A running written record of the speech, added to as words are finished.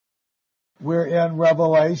We're in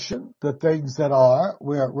Revelation, the things that are.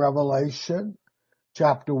 We're at Revelation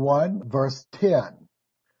chapter 1, verse 10.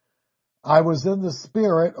 I was in the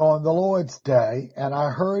Spirit on the Lord's day, and I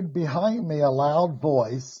heard behind me a loud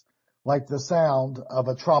voice like the sound of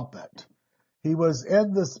a trumpet. He was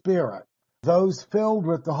in the Spirit. Those filled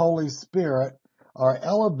with the Holy Spirit are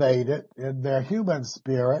elevated in their human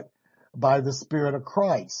spirit by the Spirit of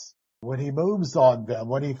Christ. When He moves on them,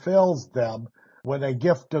 when He fills them, when a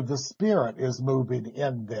gift of the Spirit is moving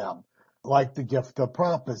in them, like the gift of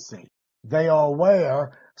prophecy. They are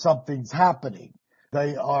aware something's happening.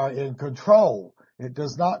 They are in control. It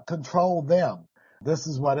does not control them. This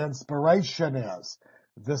is what inspiration is.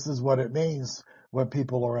 This is what it means when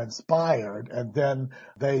people are inspired, and then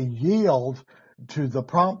they yield to the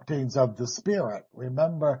promptings of the Spirit.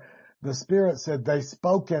 Remember, the Spirit said they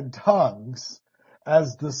spoke in tongues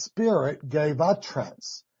as the Spirit gave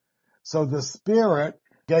utterance. So the Spirit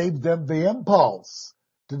gave them the impulse,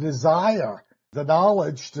 the desire, the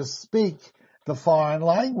knowledge to speak the foreign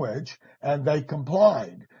language, and they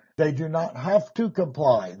complied. They do not have to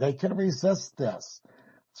comply. They can resist this.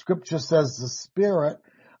 Scripture says the spirit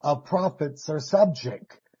of prophets are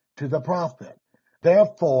subject to the prophet.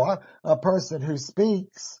 Therefore, a person who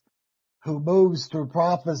speaks, who moves through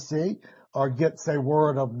prophecy, or gets a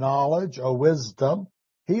word of knowledge or wisdom,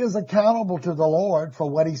 he is accountable to the Lord for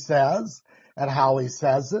what he says and how he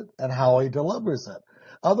says it and how he delivers it.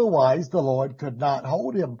 Otherwise, the Lord could not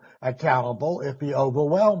hold him accountable if he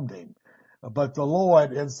overwhelmed him. But the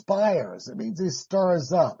Lord inspires. It means he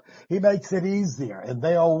stirs up. He makes it easier, and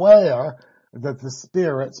they are aware that the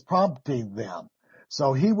Spirit's prompting them.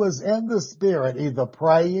 So he was in the Spirit, either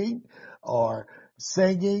praying or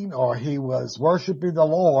singing, or he was worshiping the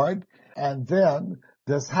Lord, and then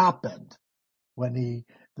this happened. When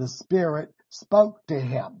the Spirit spoke to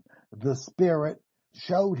him, the Spirit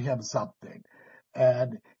showed him something,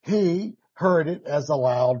 and he heard it as a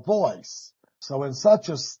loud voice. So in such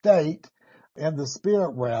a state, in the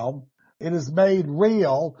spirit realm, it is made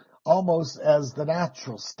real almost as the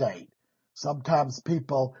natural state. Sometimes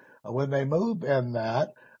people, when they move in that,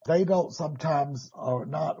 they don't sometimes are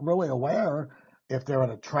not really aware if they're in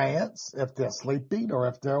a trance, if they're sleeping, or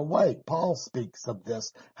if they're awake. Paul speaks of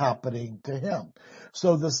this happening to him.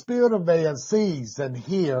 So the spirit of man sees and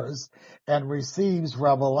hears and receives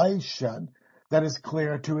revelation that is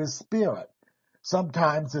clear to his spirit.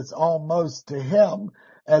 Sometimes it's almost to him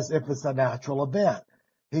as if it's a natural event.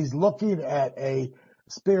 He's looking at a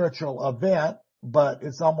spiritual event, but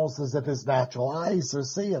it's almost as if his natural eyes are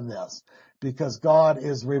seeing this, because God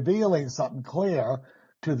is revealing something clear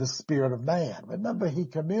to the spirit of man. Remember, he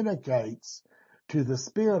communicates to the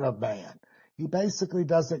spirit of man. He basically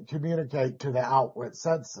doesn't communicate to the outward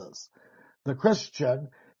senses. The Christian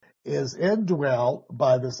is indwelt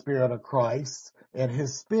by the Spirit of Christ in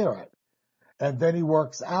his spirit, and then he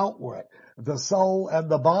works outward. The soul and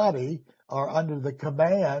the body are under the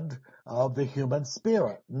command of the human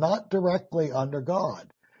spirit, not directly under God.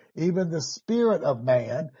 Even the spirit of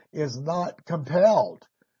man is not compelled.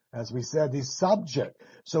 As we said, he's subject.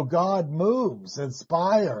 So God moves,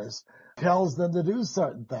 inspires, tells them to do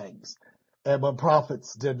certain things. And when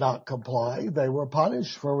prophets did not comply, they were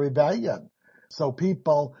punished for rebellion. So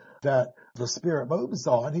people that the Spirit moves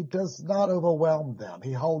on, he does not overwhelm them.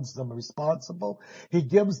 He holds them responsible. He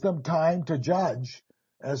gives them time to judge.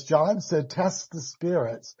 As John said, test the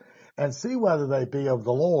spirits and see whether they be of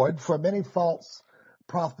the Lord, for many false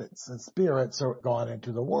prophets and spirits are gone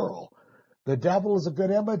into the world. The devil is a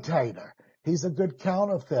good imitator. He's a good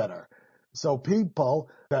counterfeiter. So people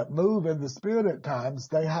that move in the Spirit at times,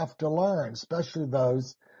 they have to learn, especially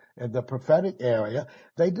those in the prophetic area.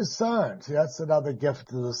 They discern. See, that's another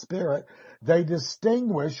gift of the Spirit. They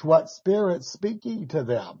distinguish what Spirit's speaking to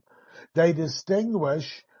them. They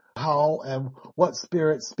distinguish how and what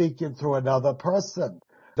Spirit's speaking through another person.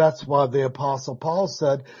 That's why the Apostle Paul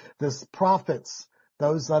said, this prophets,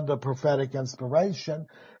 those under prophetic inspiration,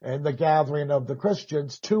 and the gathering of the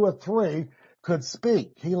Christians, 2 or 3 could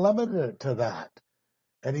speak. He limited it to that.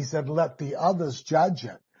 And he said, let the others judge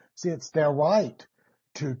it. See, it's their right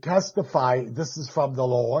to testify this is from the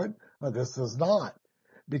Lord or this is not.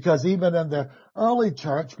 Because even in the early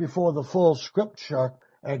church, before the full scripture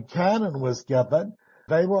and canon was given,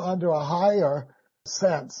 they were under a higher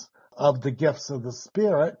sense of the gifts of the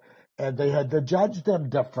Spirit, and they had to judge them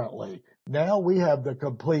differently. Now we have the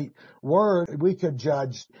complete word. We can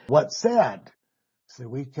judge what's said. So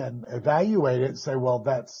we can evaluate it and say, well,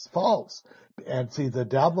 that's false. And see, the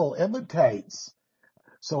devil imitates.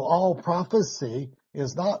 So all prophecy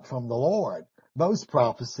is not from the Lord. Most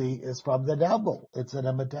prophecy is from the devil. It's an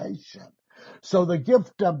imitation. So the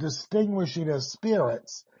gift of distinguishing of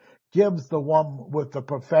spirits gives the one with the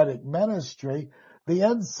prophetic ministry the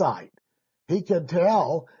insight. He can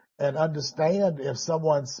tell and understand if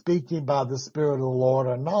someone's speaking by the Spirit of the Lord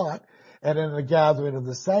or not. And in the gathering of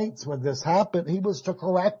the saints, when this happened, he was to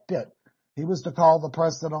correct it. He was to call the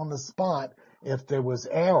person on the spot if there was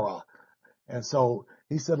error. And so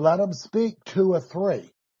he said, let them speak 2 or 3.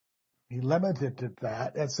 He limited to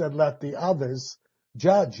that and said, let the others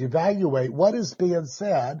judge, evaluate what is being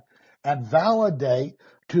said and validate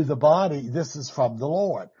to the body this is from the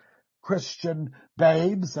Lord. Christian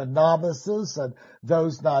babes and novices and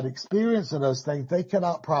those not experienced in those things, they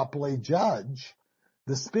cannot properly judge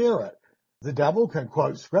the Spirit. The devil can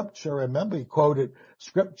quote Scripture. Remember, he quoted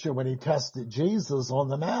Scripture when he tested Jesus on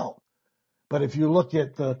the Mount. But if you look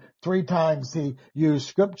at the 3 times he used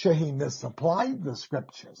Scripture, he misapplied the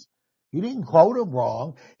Scriptures. He didn't quote them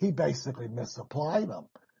wrong. He basically misapplied them.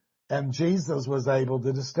 And Jesus was able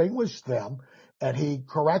to distinguish them, and he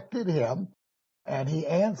corrected him, and he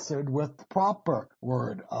answered with the proper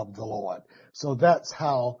word of the Lord. So that's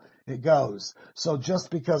how it goes. So just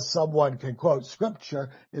because someone can quote Scripture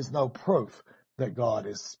is no proof that God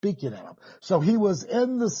is speaking in them. So he was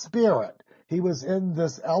in the Spirit. He was in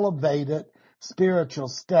this elevated spiritual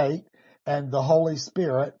state, and the Holy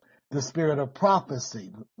Spirit, the Spirit of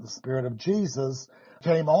prophecy, the Spirit of Jesus,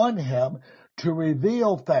 came on him to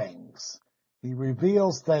reveal things. He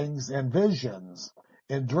reveals things in visions,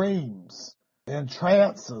 in dreams, in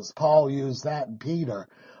trances. Paul used that in Peter.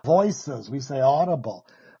 Voices, we say audible.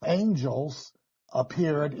 Angels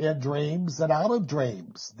appeared in dreams and out of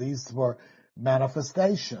dreams. These were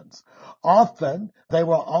manifestations. Often they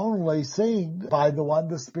were only seen by the one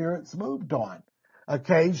the spirits moved on.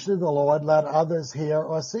 Occasionally the Lord let others hear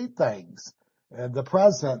or see things in the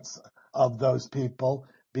presence of those people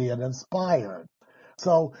being inspired.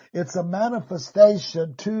 So it's a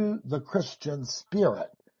manifestation to the Christian spirit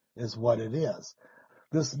is what it is.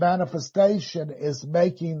 This manifestation is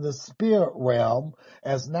making the spirit realm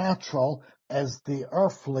as natural as the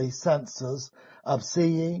earthly senses of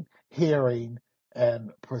seeing, hearing,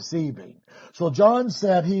 and perceiving. So John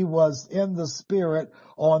said he was in the Spirit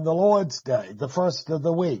on the Lord's Day, the first of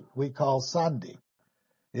the week, we call Sunday.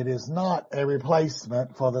 It is not a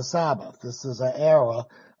replacement for the Sabbath. This is an error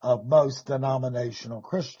of most denominational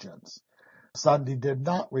Christians. Sunday did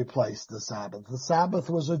not replace the Sabbath. The Sabbath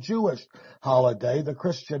was a Jewish holiday. The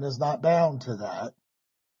Christian is not bound to that.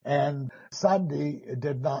 And Sunday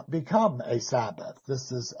did not become a Sabbath.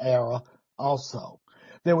 This is error also.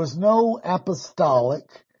 There was no apostolic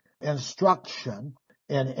instruction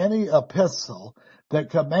in any epistle that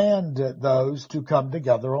commanded those to come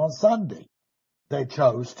together on Sunday. They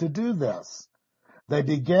chose to do this. They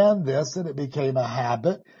began this and it became a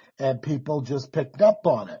habit and people just picked up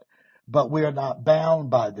on it. But we are not bound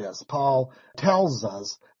by this. Paul tells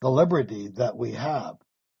us the liberty that we have.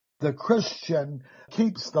 The Christian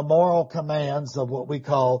keeps the moral commands of what we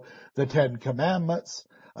call the 10 Commandments.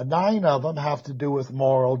 9 of them have to do with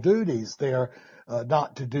moral duties. They're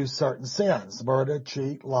not to do certain sins, murder,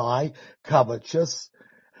 cheat, lie, covetous.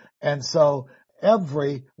 And so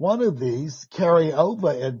every one of these carry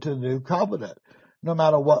over into the new covenant. No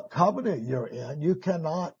matter what covenant you're in, you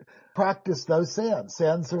cannot practice those sins.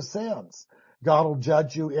 Sins are sins. God will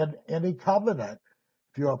judge you in any covenant.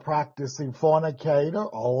 If you're a practicing fornicator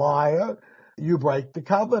or liar, you break the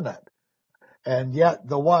covenant. And yet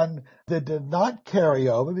the one that did not carry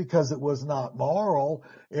over because it was not moral,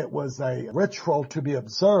 it was a ritual to be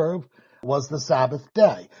observed, was the Sabbath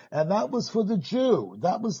day. And that was for the Jew.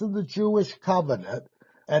 That was in the Jewish covenant.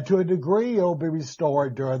 And to a degree, it will be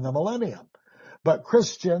restored during the millennium. But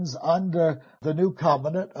Christians under the new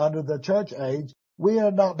covenant, under the church age, we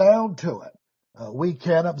are not bound to it. We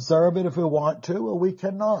can observe it if we want to, or we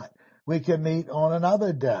cannot. We can meet on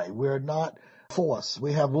another day. We're not forced.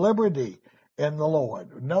 We have liberty in the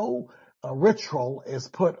Lord. No ritual is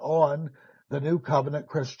put on the new covenant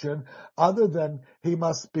Christian other than he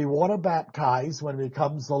must be water baptized when he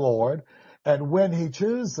becomes the Lord, and when he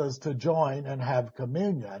chooses to join and have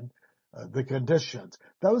communion, the conditions.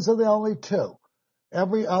 Those are the only 2.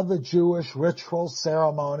 Every other Jewish ritual,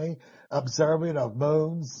 ceremony, observing of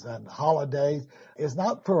moons and holidays is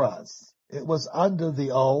not for us. It was under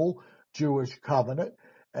the old Jewish covenant.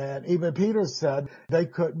 And even Peter said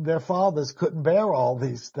their fathers couldn't bear all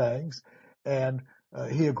these things. And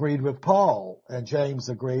he agreed with Paul, and James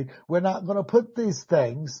agreed. We're not going to put these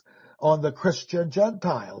things on the Christian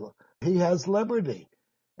Gentile. He has liberty.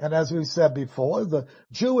 And as we said before, the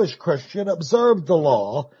Jewish Christian observed the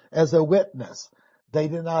law as a witness. They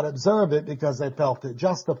did not observe it because they felt it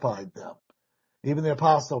justified them. Even the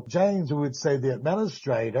Apostle James, we would say the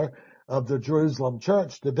administrator of the Jerusalem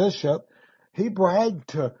church, the bishop, he bragged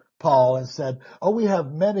to Paul and said, "Oh, we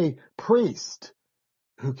have many priests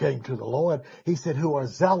who came to the Lord." He said, "who are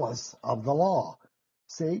zealous of the law."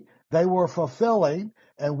 See, they were fulfilling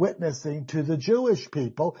and witnessing to the Jewish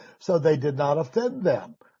people, so they did not offend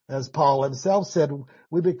them. As Paul himself said,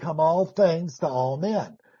 we become all things to all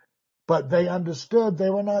men. But they understood they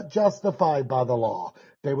were not justified by the law.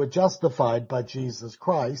 They were justified by Jesus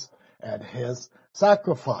Christ and his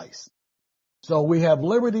sacrifice. So we have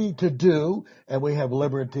liberty to do and we have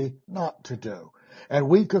liberty not to do. And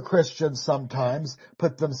weaker Christians sometimes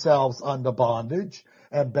put themselves under bondage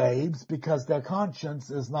and babes because their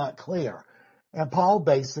conscience is not clear. And Paul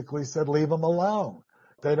basically said, leave them alone.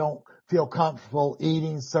 They don't feel comfortable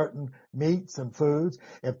eating certain meats and foods.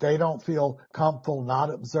 If they don't feel comfortable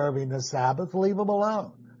not observing the Sabbath, leave them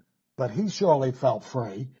alone. But he surely felt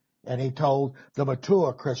free, and he told the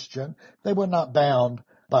mature Christian they were not bound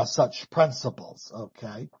by such principles,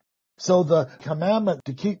 okay? So the commandment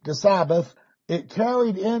to keep the Sabbath, it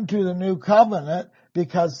carried into the new covenant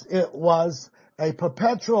because it was a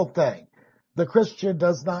perpetual thing. The Christian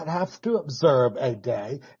does not have to observe a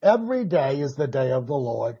day. Every day is the day of the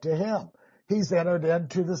Lord to him. He's entered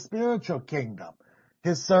into the spiritual kingdom.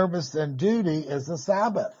 His service and duty is the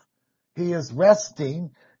Sabbath. He is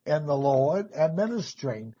resting in the Lord and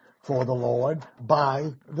ministering for the Lord by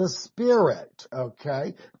the Spirit,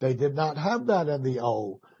 okay? They did not have that in the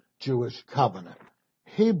old Jewish covenant.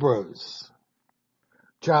 Hebrews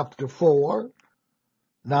chapter 4,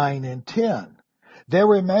 9 and 10. There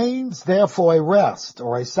remains therefore a rest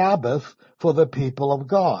or a Sabbath for the people of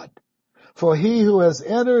God. For he who has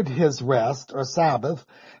entered his rest or Sabbath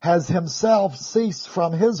has himself ceased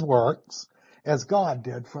from his works as God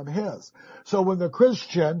did from his. So when the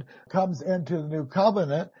Christian comes into the new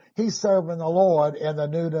covenant, he's serving the Lord in the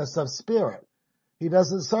newness of spirit. He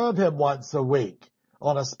doesn't serve him once a week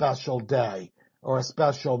on a special day or a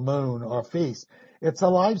special moon or feast. It's a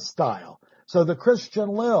lifestyle. So the Christian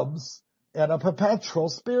lives in a perpetual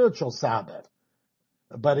spiritual Sabbath,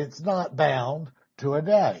 but it's not bound to a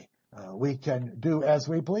day. We can do as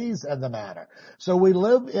we please in the matter. So we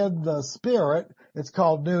live in the Spirit. It's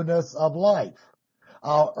called newness of life.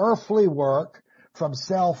 Our earthly work from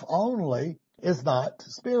self only is not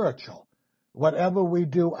spiritual. Whatever we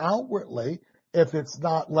do outwardly, if it's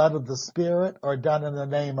not led of the Spirit or done in the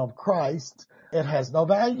name of Christ, it has no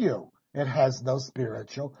value. It has no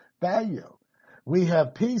spiritual value. We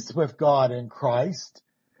have peace with God in Christ.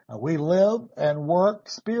 We live and work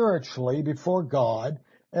spiritually before God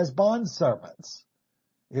as bondservants.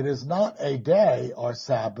 It is not a day or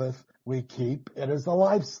Sabbath we keep. It is a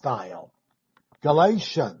lifestyle.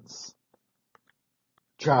 Galatians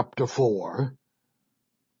chapter 4.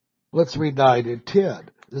 Let's read 9 and 10.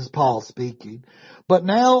 This is Paul speaking. But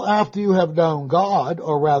now after you have known God,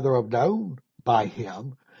 or rather have known by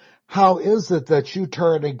him, how is it that you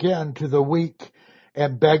turn again to the weak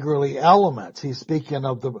and beggarly elements? He's speaking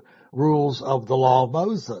of the rules of the law of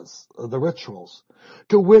Moses, the rituals,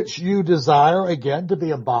 to which you desire again to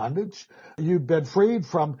be in bondage. You've been freed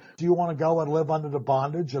from, do you want to go and live under the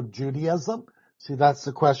bondage of Judaism? See, that's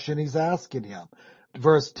the question he's asking him.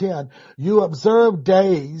 Verse 10, you observe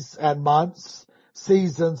days and months,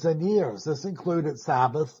 seasons and years. This included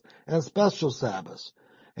Sabbaths and special Sabbaths.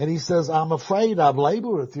 And he says, I'm afraid I've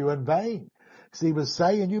labored with you in vain. Because he was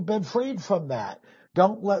saying, you've been freed from that.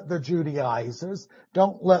 Don't let the Judaizers,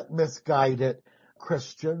 don't let misguided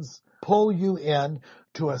Christians pull you in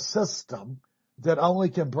to a system that only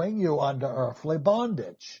can bring you under earthly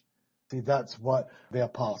bondage. See, that's what the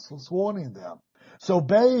apostles warning them. So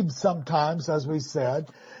babes sometimes, as we said,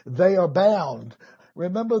 they are bound.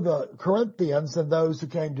 Remember the Corinthians and those who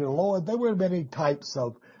came to the Lord, they were in many types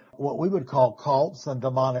of what we would call cults and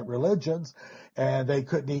demonic religions, and they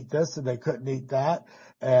couldn't eat this and they couldn't eat that,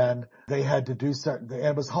 and they had to do certain things. And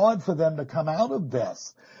it was hard for them to come out of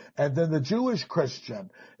this. And then the Jewish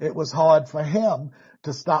Christian, it was hard for him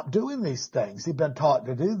to stop doing these things. He'd been taught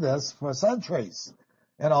to do this for centuries.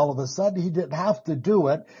 And all of a sudden, he didn't have to do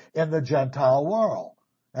it in the Gentile world.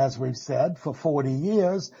 As we've said, for 40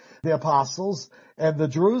 years, the apostles and the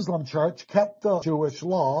Jerusalem church kept the Jewish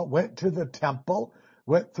law, went to the temple,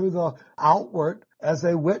 went through the outward as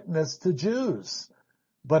a witness to Jews.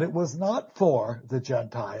 But it was not for the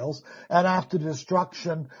Gentiles. And after the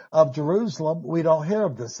destruction of Jerusalem, we don't hear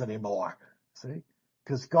of this anymore. See?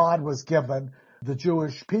 Because God was given the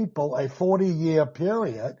Jewish people a 40-year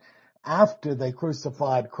period after they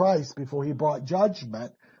crucified Christ before he brought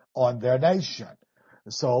judgment on their nation.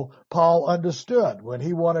 So Paul understood when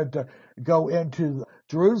he wanted to go into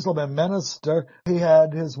Jerusalem and minister, he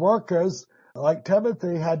had his workers, like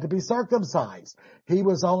Timothy, had to be circumcised. He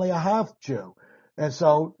was only a half Jew. And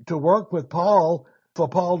so to work with Paul, for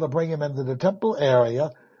Paul to bring him into the temple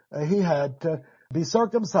area, he had to be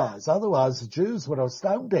circumcised. Otherwise, the Jews would have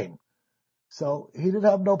stoned him. So he didn't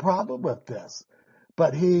have no problem with this.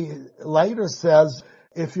 But he later says,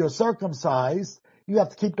 if you're circumcised, you have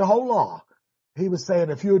to keep the whole law. He was saying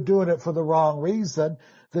if you're doing it for the wrong reason,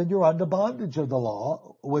 then you're under bondage of the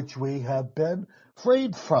law, which we have been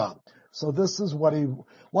freed from. So this is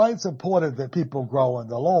why it's important that people grow in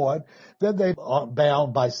the Lord. Then they aren't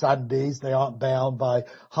bound by Sundays. They aren't bound by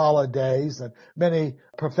holidays. And many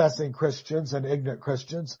professing Christians and ignorant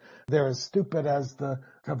Christians, they're as stupid as the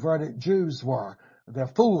converted Jews were. They're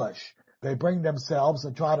foolish. They bring themselves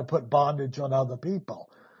and try to put bondage on other people.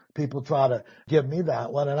 People try to give me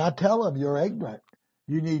that one, and I tell them, you're ignorant.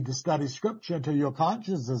 You need to study Scripture until your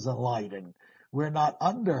conscience is enlightened. We're not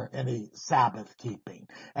under any Sabbath keeping,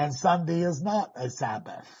 and Sunday is not a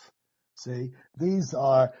Sabbath. See, these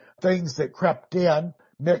are things that crept in,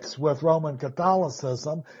 mixed with Roman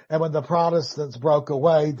Catholicism, and when the Protestants broke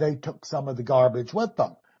away, they took some of the garbage with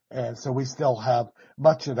them. And so we still have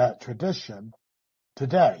much of that tradition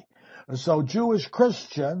today. So Jewish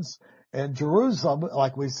Christians in Jerusalem,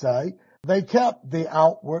 like we say, they kept the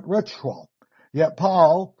outward ritual. Yet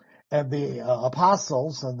Paul and the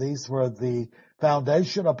apostles, and these were the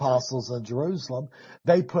foundation apostles in Jerusalem,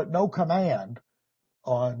 they put no command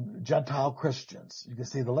on Gentile Christians. You can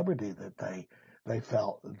see the liberty that they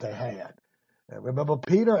felt that they had. And remember,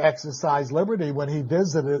 Peter exercised liberty when he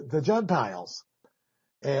visited the Gentiles.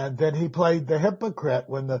 And then he played the hypocrite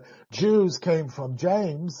when the Jews came from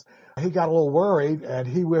James. He got a little worried and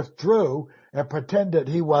he withdrew and pretended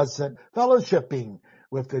he wasn't fellowshipping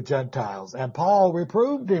with the Gentiles. And Paul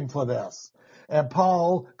reproved him for this. And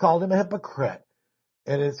Paul called him a hypocrite.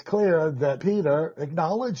 And it's clear that Peter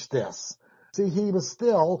acknowledged this. See, he was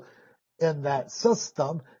still in that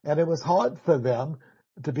system, and it was hard for them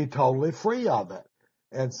to be totally free of it.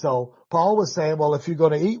 And so Paul was saying, well, if you're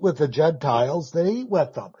going to eat with the Gentiles, then eat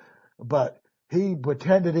with them. But he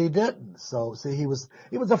pretended he didn't. So see, he was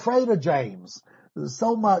afraid of James.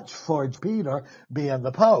 So much for Peter being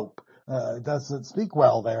the Pope. Doesn't speak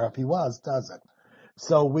well there if he was, does it?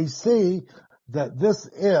 So we see that this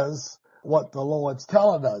is what the Lord's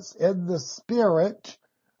telling us. In the Spirit,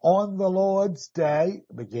 on the Lord's day,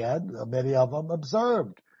 again, many of them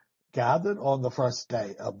observed, gathered on the first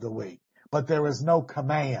day of the week. But there is no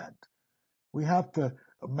command. We have to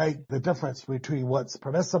make the difference between what's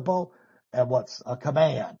permissible and what's a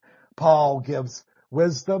command. Paul gives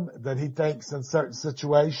wisdom that he thinks in certain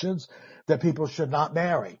situations that people should not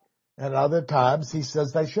marry. And other times he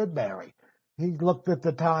says they should marry. He looked at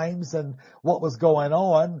the times and what was going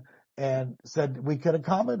on and said we could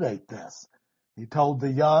accommodate this. He told the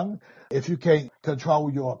young, if you can't control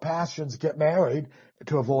your passions, get married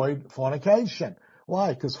to avoid fornication.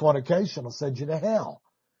 Why? Because fornication will send you to hell.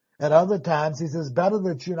 At other times, he says, better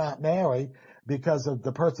that you not marry because of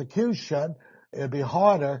the persecution. It'd be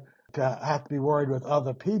harder to have to be worried with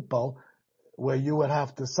other people where you would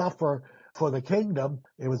have to suffer for the kingdom.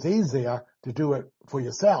 It was easier to do it for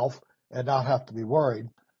yourself and not have to be worried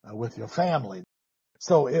with your family.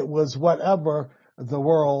 So it was whatever the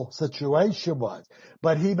world situation was.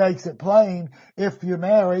 But he makes it plain, if you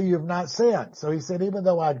marry, you've not sinned. So he said, even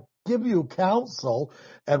though I give you counsel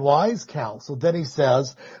and wise counsel, then he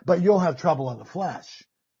says, but you'll have trouble in the flesh.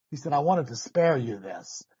 He said, I wanted to spare you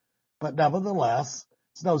this. But nevertheless,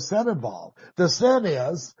 there's no sin involved. The sin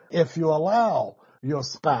is if you allow your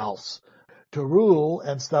spouse to rule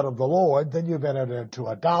instead of the Lord, then you've entered into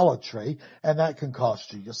idolatry, and that can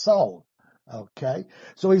cost you your soul. Okay?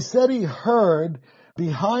 So he said he heard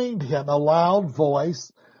behind him a loud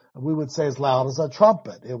voice, we would say as loud as a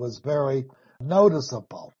trumpet. It was very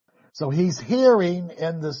noticeable. So he's hearing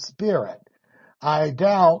in the Spirit. I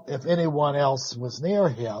doubt if anyone else was near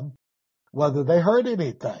him, whether they heard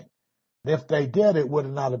anything. If they did, it would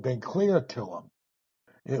not have been clear to them.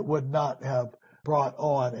 It would not have brought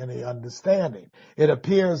on any understanding. It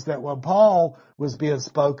appears that when Paul was being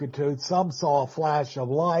spoken to, some saw a flash of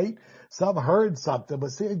light, some heard something, but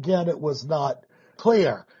see, again, it was not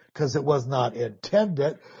clear because it was not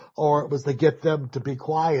intended, or it was to get them to be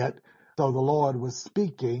quiet. So the Lord was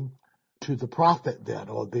speaking to the prophet then,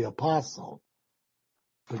 or the apostle.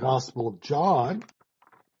 The Gospel of John,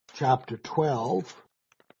 chapter 12,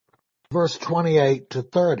 verse 28 to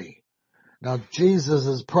 30. Now, Jesus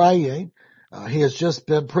is praying. He has just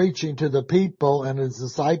been preaching to the people, and his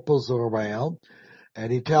disciples are around,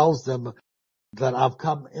 and he tells them that I've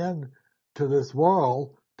come in to this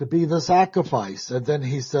world to be the sacrifice. And then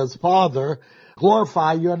he says, Father,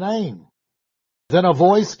 glorify your name. Then a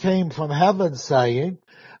voice came from heaven saying,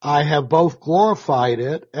 I have both glorified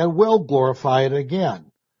it and will glorify it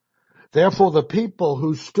again. Therefore the people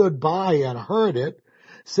who stood by and heard it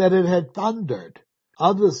said it had thundered.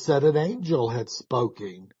 Others said an angel had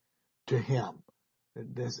spoken to him.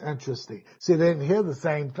 It's interesting. See, they didn't hear the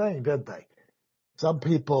same thing, did they? Some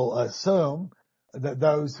people assume that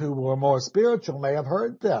those who were more spiritual may have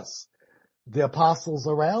heard this. The apostles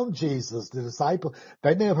around Jesus, the disciples,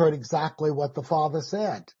 they may have heard exactly what the Father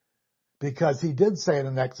said. Because he did say in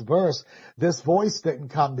the next verse, this voice didn't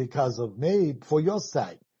come because of me, for your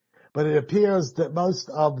sake. But it appears that most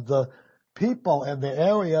of the people in the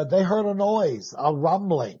area, they heard a noise, a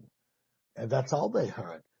rumbling. And that's all they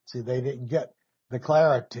heard. See, they didn't get the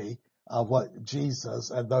clarity of what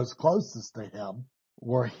Jesus and those closest to him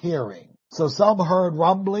were hearing. So some heard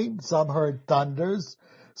rumbling, some heard thunders,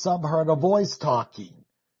 some heard a voice talking.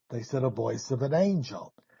 They said a voice of an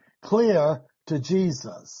angel. Clear to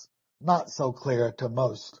Jesus, not so clear to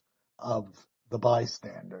most of the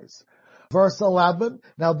bystanders. Verse 11,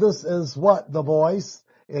 now this is what the voice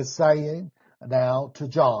is saying now to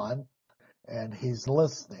John, and he's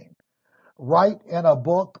listening. Write in a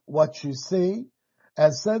book what you see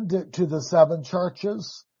and send it to the 7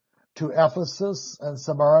 churches, to Ephesus and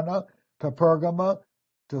Smyrna, to Pergama,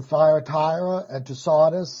 to Thyatira and to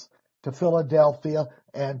Sardis, to Philadelphia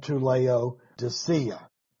and to Laodicea.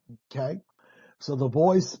 Okay? So the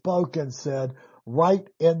voice spoke and said, write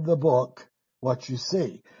in the book what you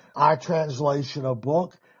see. Our translation of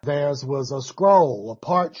book, theirs was a scroll, a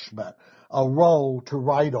parchment, a roll to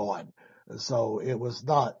write on. So it was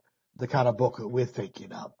not the kind of book that we're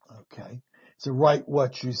thinking of. Okay? So write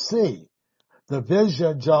what you see. The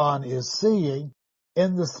vision John is seeing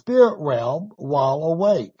in the spirit realm while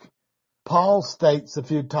awake. Paul states a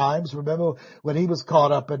few times, remember when he was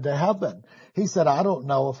caught up into heaven, he said, I don't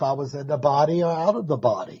know if I was in the body or out of the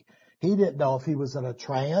body. He didn't know if he was in a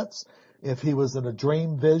trance, if he was in a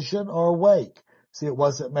dream vision or awake. See, it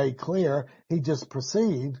wasn't made clear. He just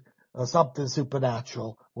perceived something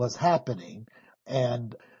supernatural was happening.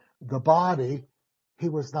 And the body, he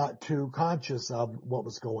was not too conscious of what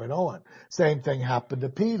was going on. Same thing happened to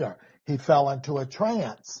Peter. He fell into a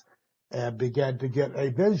trance and began to get a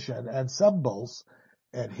vision and symbols.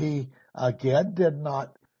 And he, again, did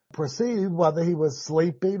not perceive whether he was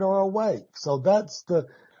sleeping or awake. So that's the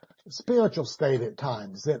spiritual state at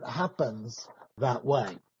times. It happens that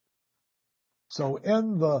way. So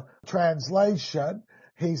in the translation,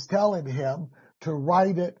 he's telling him to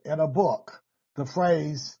write it in a book. The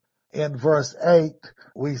phrase in verse 8,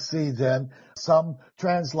 we see then some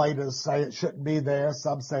translators say it shouldn't be there,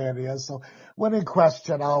 some say it is. So when in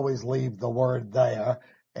question, I always leave the word there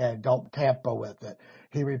and don't tamper with it.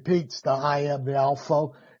 He repeats the I am the Alpha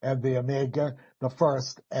and the Omega, the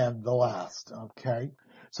first and the last. Okay.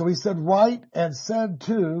 So he said, write and send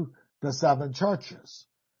to the 7 churches.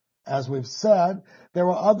 As we've said, there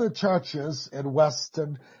were other churches in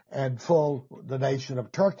Western and the nation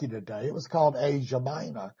of Turkey today. It was called Asia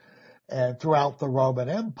Minor. And throughout the Roman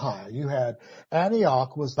Empire, you had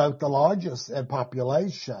Antioch was both the largest in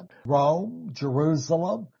population. Rome,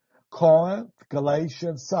 Jerusalem, Corinth, Galatia,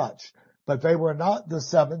 and such. But they were not the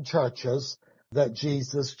 7 churches that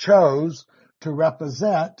Jesus chose to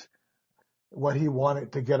represent what he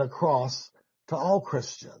wanted to get across to all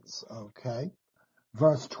Christians. Okay.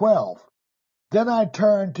 Verse 12. Then I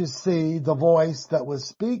turned to see the voice that was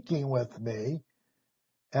speaking with me.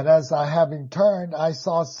 And as I having turned, I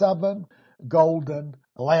saw 7 golden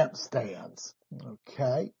lampstands.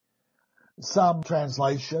 Okay. Some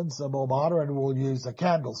translations, the more modern, will use a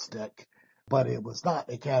candlestick, but it was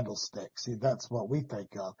not a candlestick. See, that's what we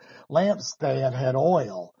think of. Lampstand had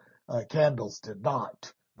oil. Candles did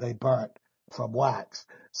not. They burnt from wax.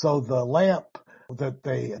 So the lamp that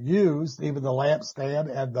they used, even the lampstand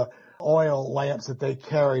and the oil lamps that they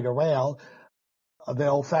carried around, the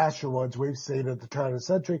old-fashioned ones we've seen at the turn of the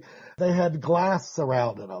century, they had glass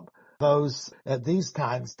surrounding them. Those at these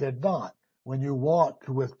times did not. When you walked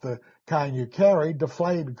with the kind you carried, the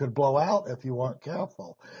flame could blow out if you weren't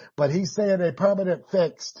careful. But he's saying a permanent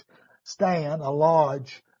fixed stand, a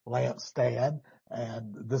large lampstand,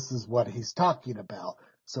 and this is what he's talking about.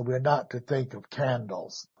 So we're not to think of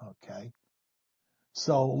candles, okay?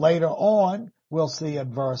 So later on, we'll see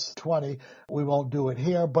in verse 20, we won't do it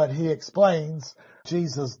here, but he explains,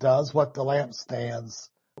 Jesus does, what the lampstands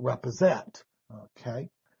represent. Okay.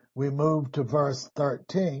 We move to verse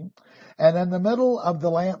 13. And in the middle of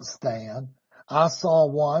the lampstand, I saw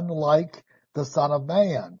one like the Son of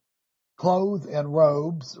Man, clothed in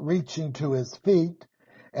robes reaching to his feet,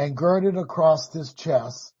 and girded across his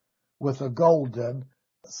chest with a golden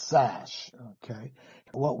sash. Okay.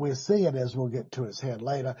 What we're seeing is, we'll get to his head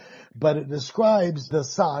later, but it describes the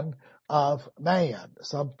Son of Man.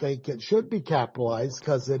 Some think it should be capitalized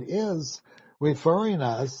because it is referring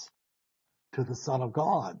us to the Son of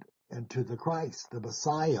God and to the Christ, the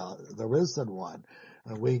Messiah, the risen one.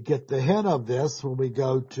 And we get the hint of this when we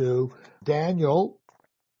go to Daniel,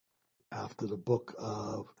 after the book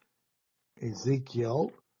of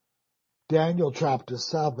Ezekiel, Daniel chapter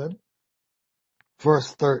 7,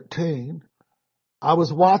 verse 13. I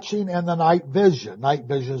was watching in the night vision. Night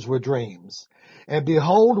visions were dreams. And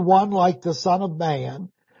behold, one like the Son of Man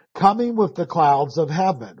coming with the clouds of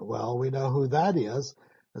heaven. Well, we know who that is.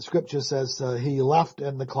 The scripture says he left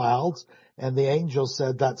in the clouds, and the angel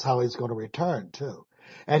said that's how he's going to return too.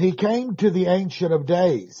 And he came to the Ancient of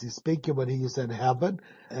Days. He's speaking when he's in heaven,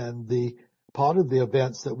 and the part of the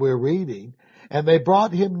events that we're reading. And they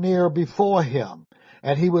brought him near before him.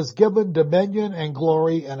 And he was given dominion and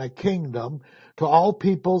glory and a kingdom to all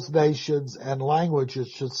peoples, nations, and languages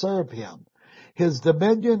should serve him. His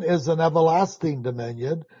dominion is an everlasting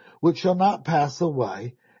dominion which shall not pass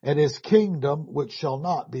away, and his kingdom which shall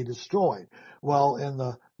not be destroyed. Well, in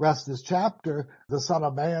the rest of this chapter, the Son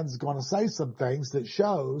of Man's going to say some things that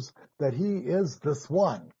shows that he is this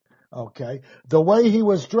one. Okay. The way he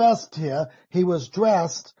was dressed here, he was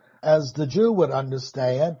dressed, as the Jew would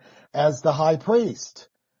understand, as the high priest,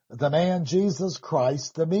 the man Jesus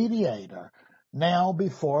Christ, the mediator, now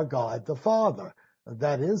before God the Father.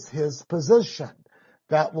 That is his position.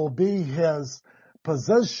 That will be his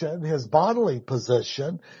position, his bodily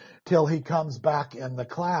position, till he comes back in the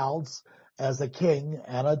clouds as a king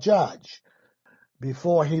and a judge.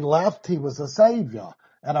 Before he left, he was a savior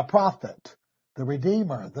and a prophet, the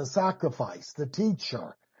redeemer, the sacrifice, the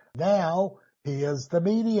teacher. Now he is the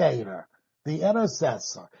mediator, the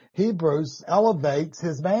intercessor. Hebrews elevates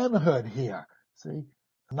his manhood here. See,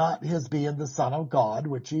 not his being the Son of God,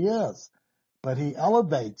 which he is, but he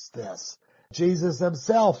elevates this. Jesus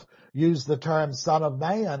himself used the term Son of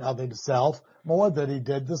Man of himself more than he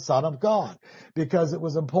did the Son of God, because it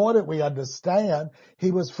was important we understand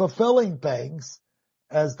he was fulfilling things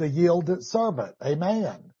as the yielded servant, a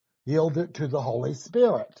man, yielded to the Holy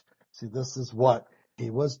Spirit. See, this is what he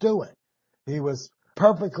was doing. He was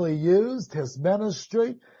perfectly used, his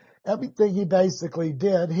ministry, everything he basically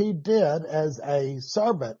did, he did as a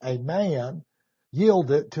servant, a man,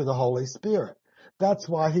 yielded to the Holy Spirit. That's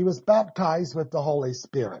why he was baptized with the Holy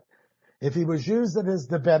Spirit. If he was using his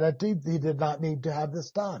divinity, he did not need to have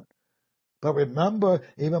this done. But remember,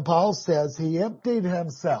 even Paul says he emptied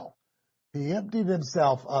himself. He emptied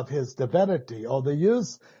himself of his divinity, or the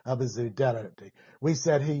use of his identity. We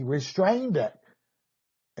said he restrained it.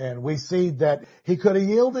 And we see that he could have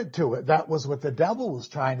yielded to it. That was what the devil was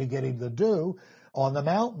trying to get him to do on the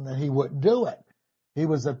mountain, and he wouldn't do it. He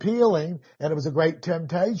was appealing, and it was a great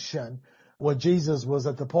temptation when Jesus was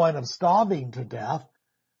at the point of starving to death.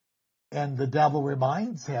 And the devil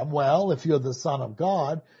reminds him, well, if you're the Son of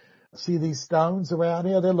God, see these stones around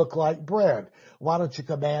here? They look like bread. Why don't you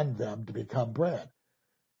command them to become bread?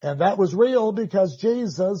 And that was real because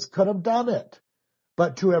Jesus could have done it.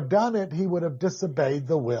 But to have done it, he would have disobeyed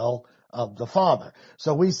the will of the Father.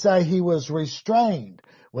 So we say he was restrained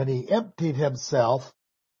when he emptied himself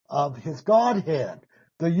of his Godhead,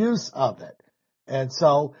 the use of it. And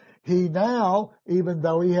so he now, even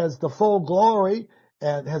though he has the full glory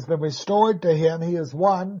and has been restored to him, he is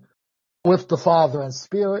one with the Father and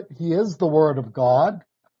Spirit. He is the Word of God.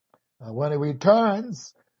 When he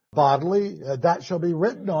returns bodily, that shall be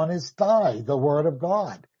written on his thigh, the Word of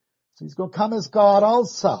God. So he's going to come as God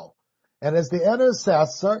also. And as the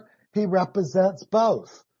intercessor, he represents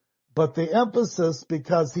both. But the emphasis,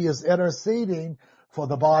 because he is interceding for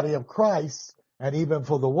the body of Christ and even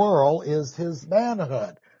for the world, is his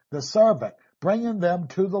manhood, the servant, bringing them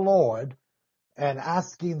to the Lord and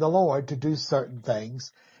asking the Lord to do certain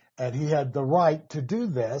things. And he had the right to do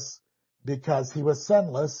this because he was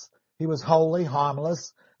sinless, he was holy,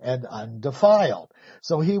 harmless, and undefiled.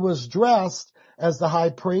 So he was dressed as the high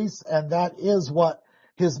priest, and that is what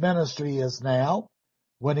his ministry is now.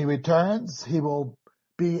 When he returns, he will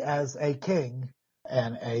be as a king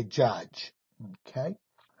and a judge. Okay.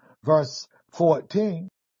 Verse 14.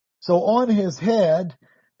 So on his head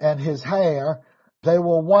and his hair, they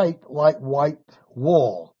were white like white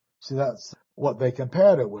wool. See, that's what they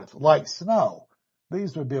compared it with, like snow.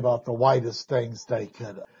 These would be about the whitest things they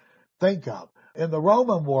could think of. In the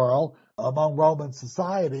Roman world, among Roman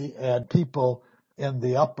society and people in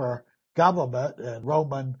the upper government and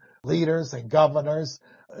Roman leaders and governors,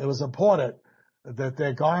 it was important that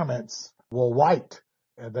their garments were white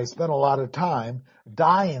And they spent a lot of time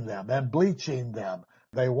dyeing them and bleaching them.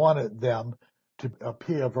 They wanted them to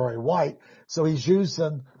appear very white. So he's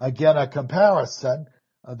using, again, a comparison.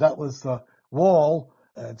 That was the wool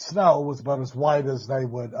and snow was about as white as they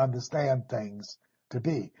would understand things to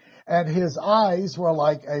be. And his eyes were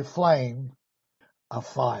like a flame of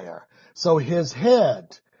fire. So his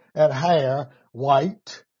head and hair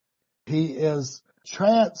white. He is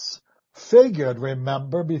transfigured,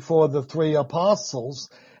 remember, before the three apostles,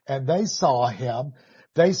 and they saw him.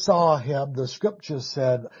 They saw him, the scripture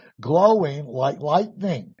said, glowing like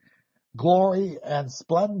lightning, glory and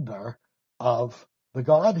splendor of the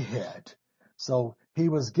Godhead. So he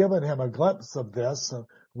was giving him a glimpse of this,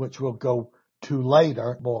 which we'll go to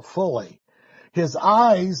later more fully. His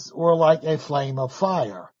eyes were like a flame of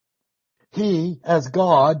fire. He, as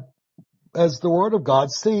God, as the Word of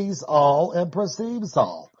God, sees all and perceives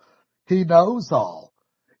all. He knows all.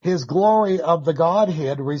 His glory of the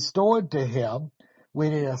Godhead restored to him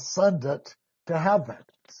when he ascended to heaven.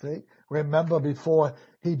 See? Remember before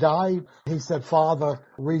he died, he said, Father,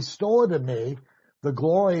 restore to me the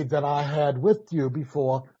glory that I had with you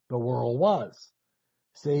before the world was.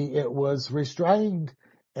 See, it was restrained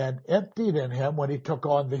and emptied in him when he took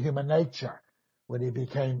on the human nature, when he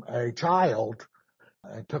became a child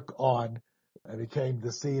and took on and became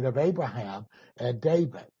the seed of Abraham and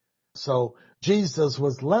David. So Jesus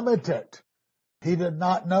was limited. He did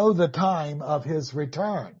not know the time of his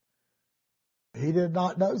return. He did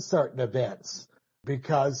not know certain events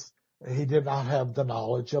because he did not have the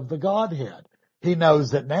knowledge of the Godhead. He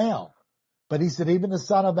knows it now. But he said, even the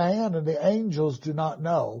Son of Man and the angels do not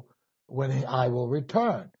know when I will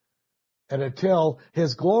return. And until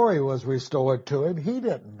his glory was restored to him, he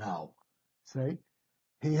didn't know. See?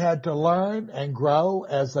 He had to learn and grow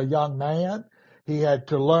as a young man. He had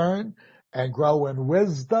to learn and grow in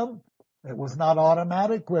wisdom. It was not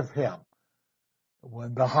automatic with him.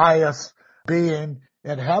 When the highest being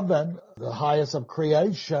in heaven, the highest of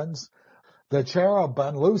creations, the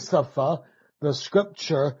cherubim, Lucifer, the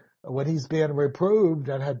scripture, when he's being reproved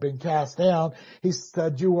and had been cast down, he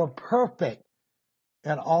said, you were perfect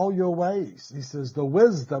in all your ways. He says, the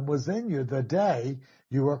wisdom was in you the day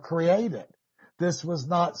you were created. This was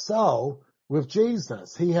not so with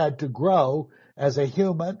Jesus. He had to grow as a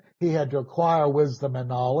human. He had to acquire wisdom and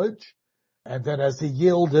knowledge. And then as he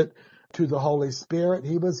yielded to the Holy Spirit,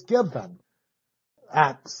 he was given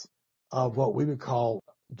acts of what we would call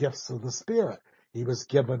gifts of the Spirit. He was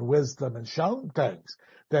given wisdom and shown things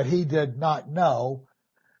that he did not know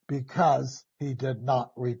because he did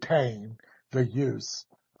not retain the use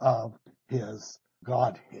of his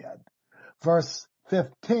Godhead. Verse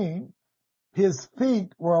 15, his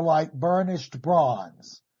feet were like burnished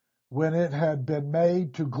bronze when it had been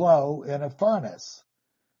made to glow in a furnace,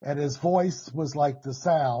 and his voice was like the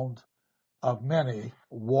sound of many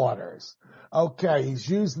waters. Okay, he's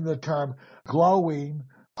using the term glowing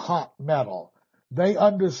hot metal. They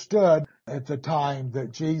understood at the time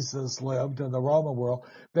that Jesus lived in the Roman world,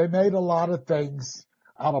 they made a lot of things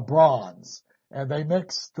out of bronze, and they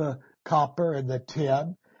mixed the copper and the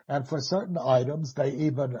tin, and for certain items they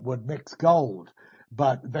even would mix gold.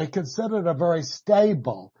 But they considered it very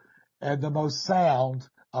stable and the most sound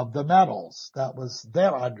of the metals. That was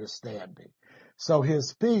their understanding. So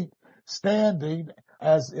his feet standing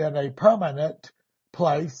as in a permanent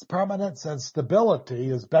place, permanence and stability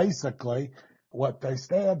is basically what they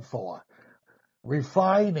stand for.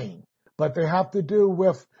 Refining, but they have to do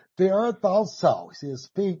with the earth also. See, his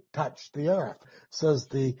feet touch the earth. It says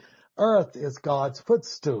the earth is God's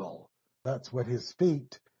footstool. That's what his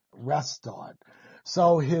feet rest on.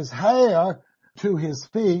 So his hair to his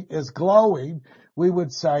feet is glowing, we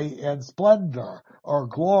would say, in splendor or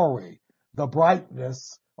glory, the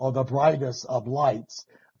brightness or the brightest of lights.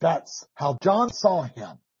 That's how John saw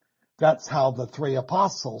him. That's how the three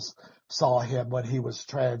apostles saw him when he was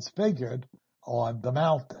transfigured on the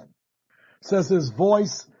mountain. It says his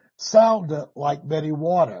voice sounded like many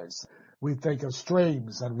waters. We think of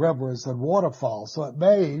streams and rivers and waterfalls. So it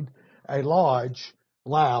made a large,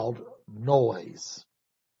 loud noise.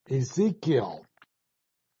 Ezekiel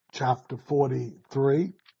chapter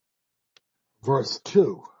 43, verse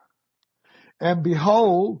 2. And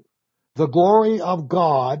behold, the glory of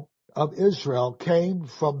God of Israel came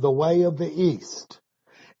from the way of the east,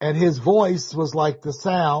 and his voice was like the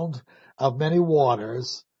sound of many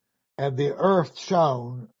waters, and the earth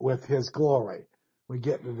shone with his glory. We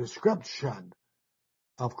get the description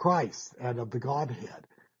of Christ and of the Godhead.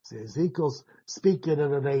 See, Ezekiel's speaking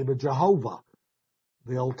in the name of Jehovah,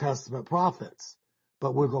 the Old Testament prophets.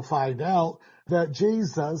 But we're going to find out that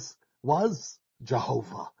Jesus was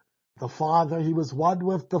Jehovah, the Father. He was one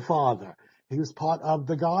with the Father. He was part of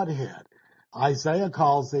the Godhead. Isaiah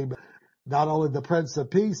calls him not only the Prince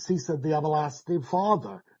of Peace, he said the everlasting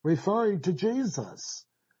Father, referring to Jesus.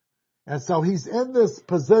 And so he's in this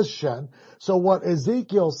position. So what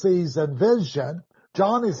Ezekiel sees in vision,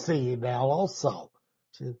 John is seeing now also.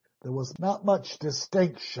 See, there was not much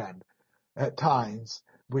distinction at times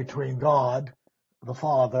between God, the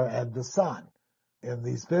Father, and the Son in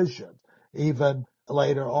these visions. Even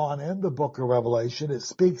later on in the book of Revelation, it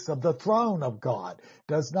speaks of the throne of God. It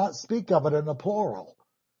does not speak of it in the plural.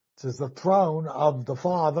 It says the throne of the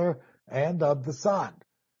Father and of the Son.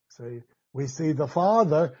 See, we see the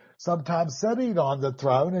Father sometimes sitting on the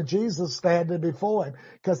throne and Jesus standing before him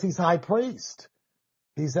because he's high priest.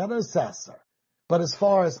 He's intercessor. But as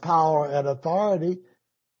far as power and authority,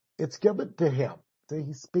 it's given to him. See,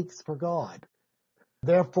 he speaks for God.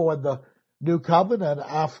 Therefore, in the New Covenant,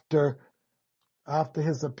 after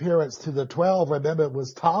his appearance to the 12, remember it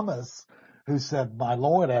was Thomas who said, "My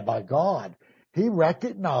Lord and my God." He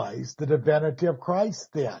recognized the divinity of Christ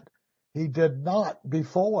then. He did not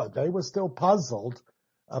before. They were still puzzled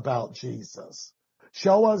about Jesus.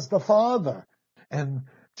 "Show us the Father." And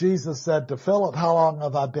Jesus said to Philip, "How long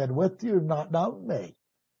have I been with you and not known me?"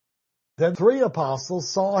 Then 3 apostles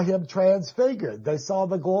saw him transfigured. They saw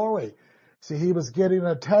the glory. See, he was getting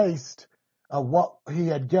a taste of what he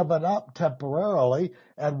had given up temporarily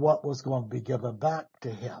and what was going to be given back to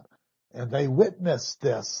him. And they witnessed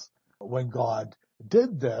this when God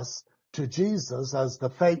did this to Jesus as the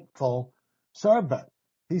faithful servant.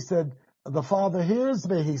 He said, "The Father hears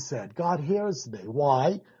me," he said. God hears me.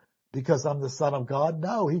 Why? Because I'm the Son of God?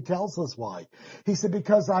 No, he tells us why. He said,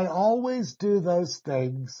 "Because I always do those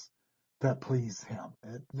things that please him."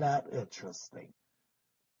 Isn't that interesting?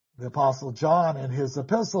 The Apostle John in his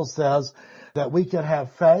epistle says that we can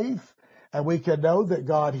have faith and we can know that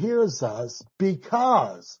God hears us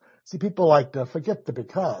because, see, people like to forget the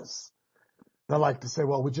because. They like to say,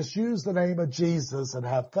 well, we just use the name of Jesus and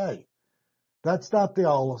have faith. That's not the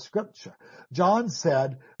all of Scripture. John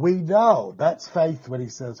said, we know, that's faith when he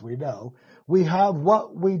says we know, we have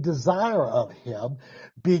what we desire of him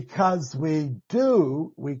because we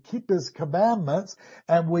keep his commandments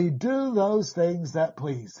and we do those things that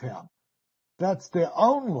please him. That's the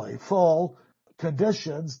only full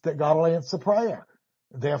conditions that God will answer prayer.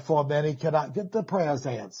 Therefore, many cannot get their prayers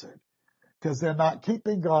answered because they're not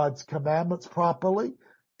keeping God's commandments properly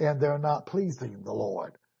and they're not pleasing the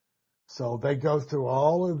Lord. So they go through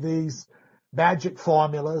all of these magic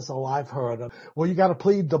formulas. Oh, I've heard of. Well, you got to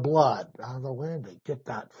plead the blood. I don't know where they get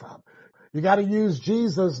that from. You got to use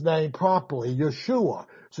Jesus' name properly, Yeshua.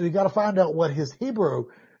 So you got to find out what his Hebrew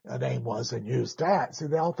name was and use that. See,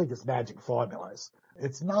 they all think it's magic formulas.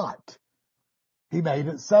 It's not. He made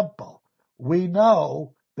it simple. We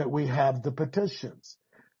know that we have the petitions.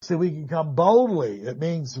 See, we can come boldly. It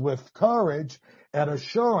means with courage and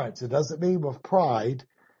assurance. It doesn't mean with pride.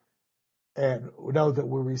 And know that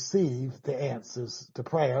we receive the answers to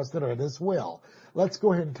prayers that are in his will. Let's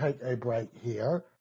go ahead and take a break here.